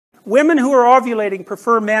Women who are ovulating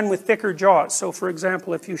prefer men with thicker jaws. So for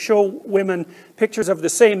example, if you show women pictures of the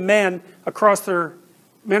same men across their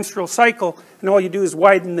menstrual cycle, and all you do is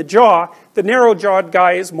widen the jaw, the narrow-jawed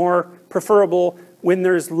guy is more preferable when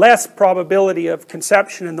there's less probability of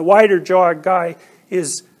conception, and the wider-jawed guy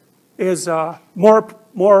is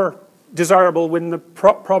more desirable when the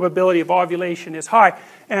probability of ovulation is high.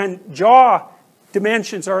 And jaw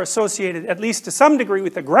dimensions are associated, at least to some degree,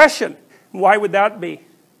 with aggression. Why would that be?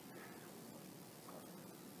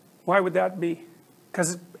 Why would that be?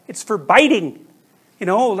 Because it's for biting. You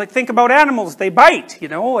know, like think about animals, they bite, you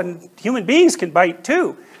know, and human beings can bite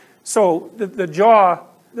too. So the jaw,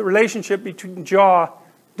 the relationship between jaw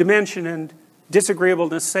dimension and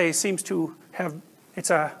disagreeableness, say, seems to have, it's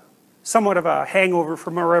a somewhat of a hangover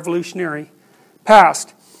from our evolutionary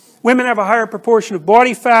past. Women have a higher proportion of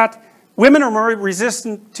body fat. Women are more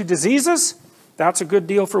resistant to diseases. That's a good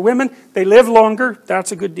deal for women. They live longer.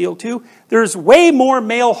 That's a good deal too. There's way more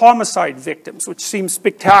male homicide victims, which seems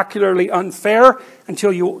spectacularly unfair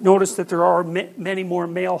until you notice that there are many more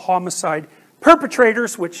male homicide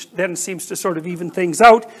perpetrators, which then seems to sort of even things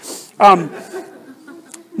out.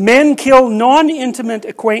 Men kill non-intimate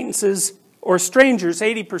acquaintances or strangers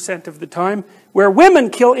 80% of the time, where women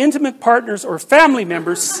kill intimate partners or family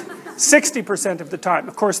members 60% of the time.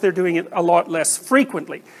 Of course, they're doing it a lot less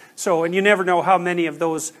frequently. So, and you never know how many of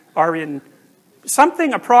those are in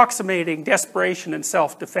something approximating desperation and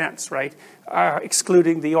self-defense, right?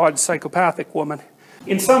 Excluding the odd psychopathic woman.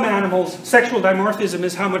 In some animals, sexual dimorphism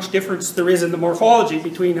is how much difference there is in the morphology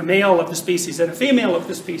between a male of the species and a female of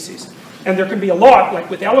the species. And there can be a lot, like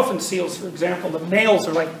with elephant seals, for example, the males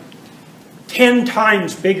are like 10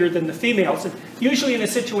 times bigger than the females. And usually in a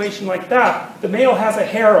situation like that, the male has a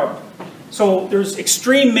harem. So there's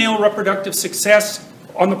extreme male reproductive success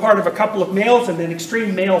on the part of a couple of males, and then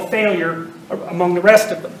extreme male failure among the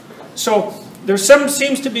rest of them. So there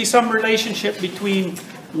seems to be some relationship between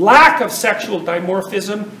lack of sexual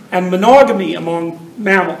dimorphism and monogamy among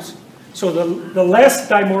mammals. So the less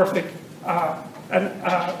dimorphic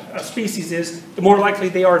a species is, the more likely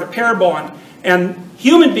they are to pair bond. And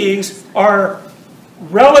human beings are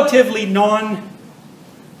relatively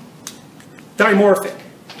non-dimorphic.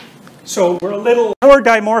 So we're a little more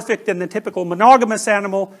dimorphic than the typical monogamous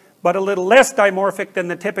animal, but a little less dimorphic than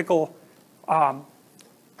the typical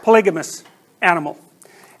polygamous animal.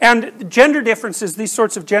 And gender differences, these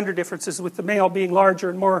sorts of gender differences, with the male being larger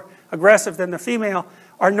and more aggressive than the female,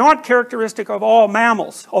 are not characteristic of all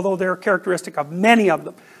mammals, although they're characteristic of many of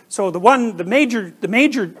them. So the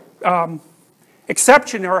major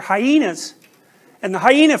exception are hyenas. And the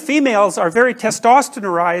hyena females are very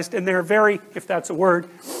testosteronized, and they're very, if that's a word,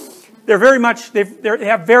 they're very much, they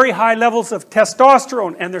have very high levels of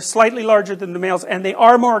testosterone, and they're slightly larger than the males, and they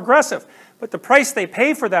are more aggressive. But the price they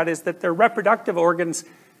pay for that is that their reproductive organs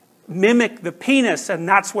mimic the penis, and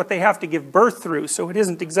that's what they have to give birth through. So it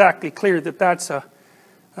isn't exactly clear that that's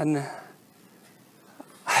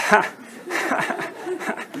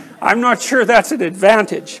I'm not sure that's an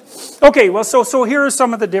advantage. Okay, well, so here are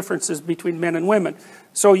some of the differences between men and women.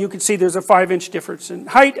 So you can see there's a 5-inch difference in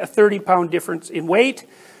height, a 30-pound difference in weight.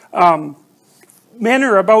 Men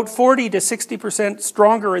are about 40 to 60%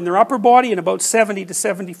 stronger in their upper body and about 70 to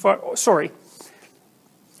 75, sorry,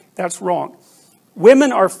 that's wrong.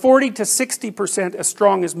 Women are 40 to 60% as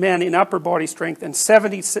strong as men in upper body strength and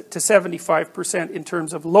 70 to 75% in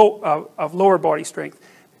terms of lower body strength.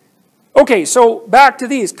 Okay, so back to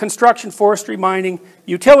these: construction, forestry, mining,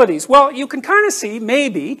 utilities. Well, you can kind of see,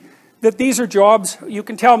 maybe, that these are jobs, you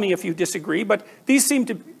can tell me if you disagree, but these seem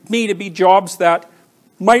to me to be jobs that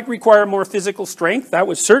might require more physical strength. That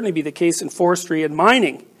would certainly be the case in forestry and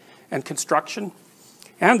mining and construction,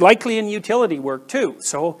 and likely in utility work too.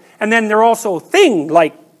 So, and then they're also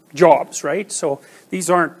thing-like jobs, right? So these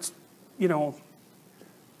aren't, you know,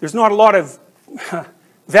 there's not a lot of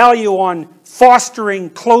value on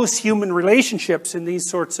fostering close human relationships in these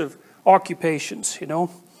sorts of occupations, you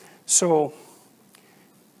know. So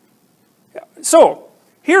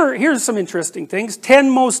here's some interesting things. 10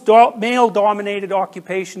 most male-dominated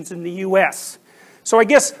occupations in the US. So I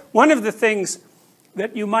guess one of the things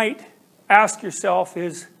that you might ask yourself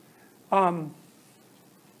is, would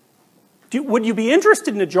you be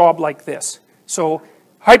interested in a job like this? So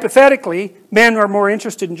hypothetically, men are more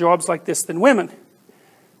interested in jobs like this than women.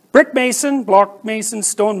 Brick mason, block masons,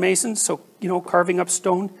 stone masons, so, you know, carving up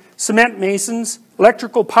stone. Cement masons,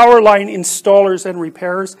 electrical power line installers and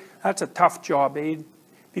repairers. That's a tough job, eh? It'd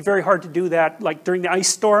be very hard to do that, like during the ice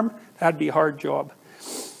storm. That'd be a hard job.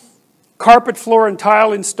 Carpet, floor, and tile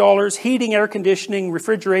installers, heating, air conditioning,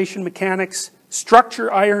 refrigeration mechanics,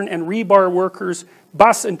 structure, iron, and rebar workers,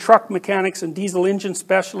 bus and truck mechanics and diesel engine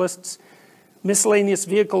specialists, miscellaneous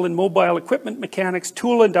vehicle and mobile equipment mechanics,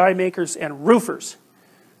 tool and die makers, and roofers.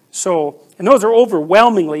 So, and those are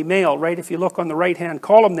overwhelmingly male, right? If you look on the right-hand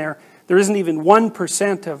column there, there isn't even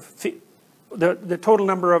 1% of the total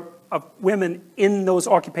number of women in those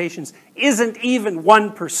occupations isn't even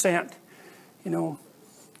 1%. You know,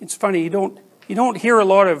 it's funny, you don't hear a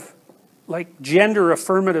lot of like gender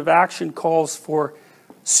affirmative action calls for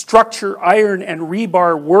structure, iron, and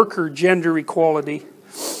rebar worker gender equality.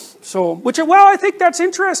 So, well, I think that's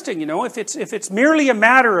interesting, you know, if it's merely a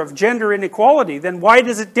matter of gender inequality, then why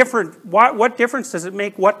does it what difference does it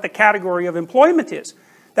make what the category of employment is?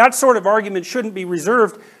 That sort of argument shouldn't be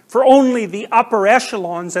reserved for only the upper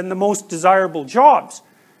echelons and the most desirable jobs.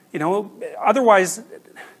 You know, otherwise,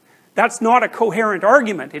 that's not a coherent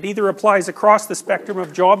argument. It either applies across the spectrum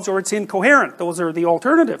of jobs or it's incoherent. Those are the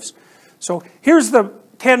alternatives. So here's the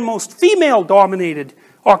 10 most female-dominated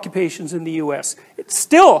occupations in the U.S. It's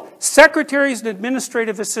still secretaries and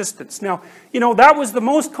administrative assistants. Now, you know, that was the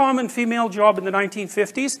most common female job in the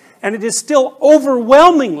 1950s, and it is still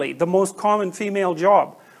overwhelmingly the most common female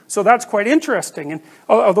job. So that's quite interesting, and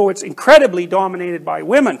although it's incredibly dominated by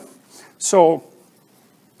women. So,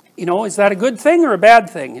 you know, is that a good thing or a bad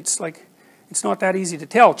thing? It's like, it's not that easy to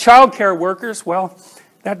tell. Childcare workers, well,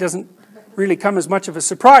 that doesn't really come as much of a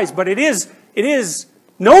surprise, but it is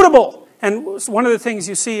notable. And one of the things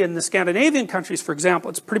you see in the Scandinavian countries, for example,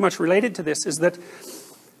 it's pretty much related to this, is that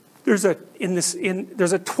there's a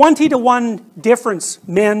 20-to-1 difference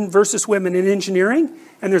men versus women in engineering,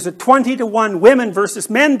 and there's a 20-to-1 women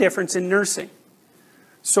versus men difference in nursing.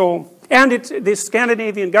 So, and the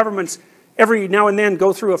Scandinavian governments every now and then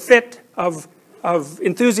go through a fit of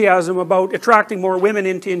enthusiasm about attracting more women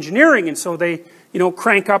into engineering, and so they, you know,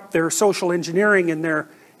 crank up their social engineering and their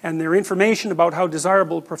information about how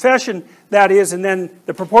desirable a profession that is, and then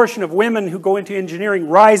the proportion of women who go into engineering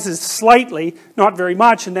rises slightly, not very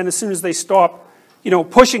much, and then as soon as they stop, you know,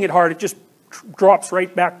 pushing it hard, it just drops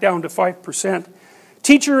right back down to 5%.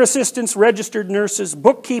 Teacher assistants, registered nurses,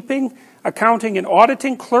 bookkeeping, accounting and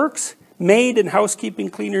auditing clerks, maid and housekeeping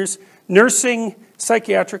cleaners, nursing,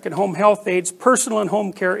 psychiatric and home health aides, personal and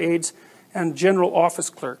home care aides, and general office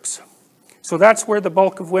clerks. So that's where the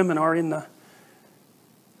bulk of women are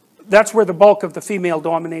that's where the bulk of the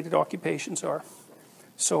female-dominated occupations are.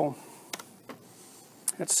 So,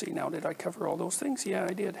 let's see now, did I cover all those things? Yeah,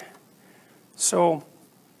 I did. So,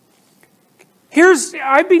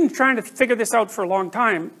 I've been trying to figure this out for a long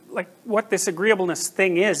time, like what this agreeableness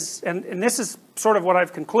thing is, and this is sort of what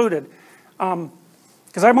I've concluded.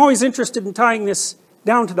 Because I'm always interested in tying this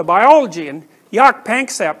down to the biology, and Jaak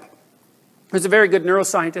Panksepp, who's a very good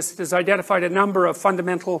neuroscientist, has identified a number of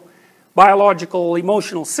fundamental biological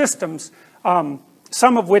emotional systems,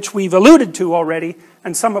 some of which we've alluded to already,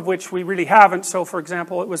 and some of which we really haven't. So, for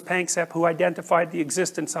example, it was Panksepp who identified the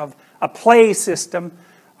existence of a play system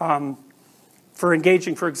for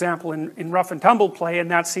engaging, for example, in rough and tumble play,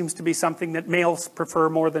 and that seems to be something that males prefer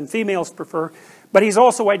more than females prefer. But he's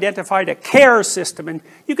also identified a care system, and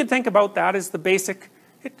you could think about that as the basic.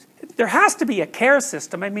 There has to be a care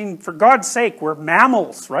system. I mean, for God's sake, we're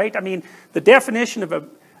mammals, right? I mean, the definition of a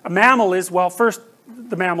mammal is, well, first,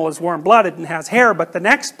 the mammal is warm-blooded and has hair, but the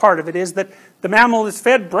next part of it is that the mammal is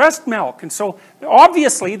fed breast milk. And so,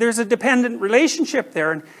 obviously, there's a dependent relationship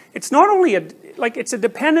there. And it's not only it's a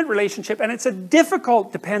dependent relationship, and it's a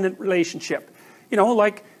difficult dependent relationship. You know,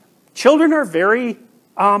 like, children are very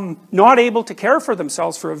not able to care for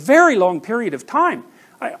themselves for a very long period of time.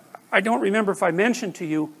 I don't remember if I mentioned to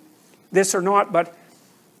you this or not, but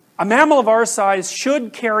a mammal of our size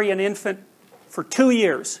should carry an infant for 2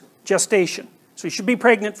 years, gestation. So you should be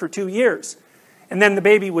pregnant for 2 years. And then the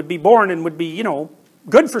baby would be born and would be, you know,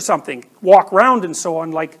 good for something, walk around and so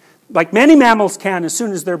on, like many mammals can as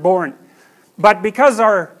soon as they're born. But because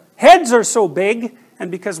our heads are so big, and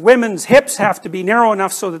because women's hips have to be narrow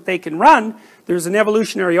enough so that they can run, there's an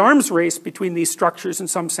evolutionary arms race between these structures in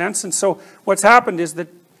some sense. And so what's happened is that,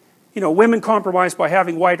 you know, women compromise by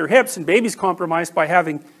having wider hips, and babies compromise by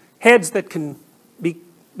having heads that can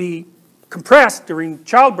be compressed during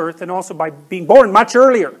childbirth, and also by being born much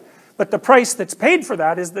earlier. But the price that's paid for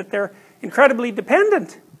that is that they're incredibly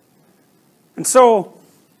dependent. And so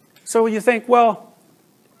you think, well,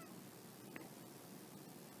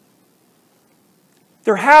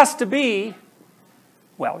 there has to be,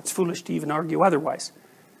 well, it's foolish to even argue otherwise.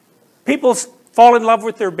 People fall in love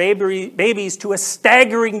with their babies to a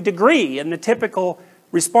staggering degree, and the typical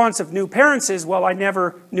response of new parents is, well, I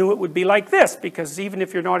never knew it would be like this, because even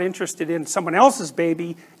if you're not interested in someone else's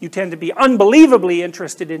baby, you tend to be unbelievably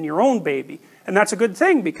interested in your own baby. And that's a good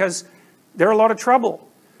thing, because they're a lot of trouble.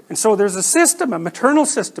 And so there's a system, a maternal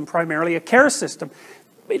system primarily, a care system.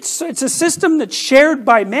 It's a system that's shared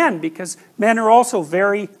by men because men are also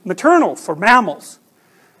very maternal for mammals.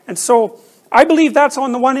 And so I believe that's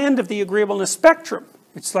on the one end of the agreeableness spectrum.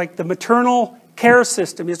 It's like the maternal care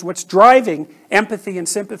system is what's driving empathy and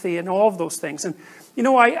sympathy and all of those things. And you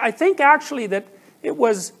know, I think actually that it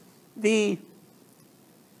was the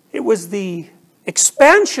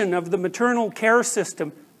expansion of the maternal care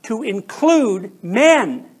system to include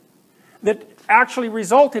men that actually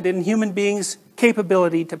resulted in human beings'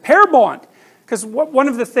 capability to pair bond. Because one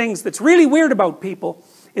of the things that's really weird about people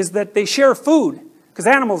is that they share food. Because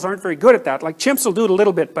animals aren't very good at that. Like chimps will do it a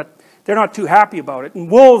little bit, but they're not too happy about it. And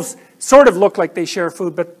wolves sort of look like they share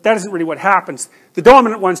food, but that isn't really what happens. The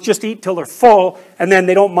dominant ones just eat till they're full, and then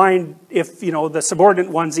they don't mind if, you know, the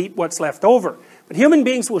subordinate ones eat what's left over. But human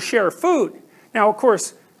beings will share food. Now, of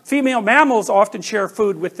course, female mammals often share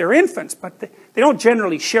food with their infants, but they don't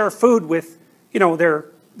generally share food with, you know,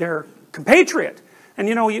 their compatriot. And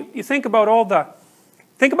you know, you think about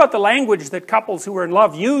the language that couples who are in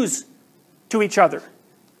love use to each other.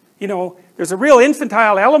 You know, there's a real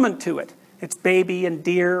infantile element to it. It's baby and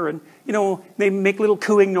dear, and you know, they make little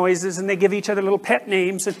cooing noises and they give each other little pet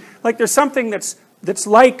names, and like there's something that's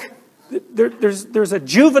like there's a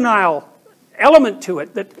juvenile element to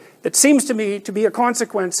it that seems to me to be a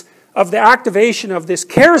consequence of the activation of this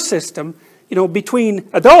care system, you know, between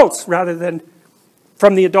adults rather than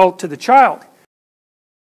from the adult to the child.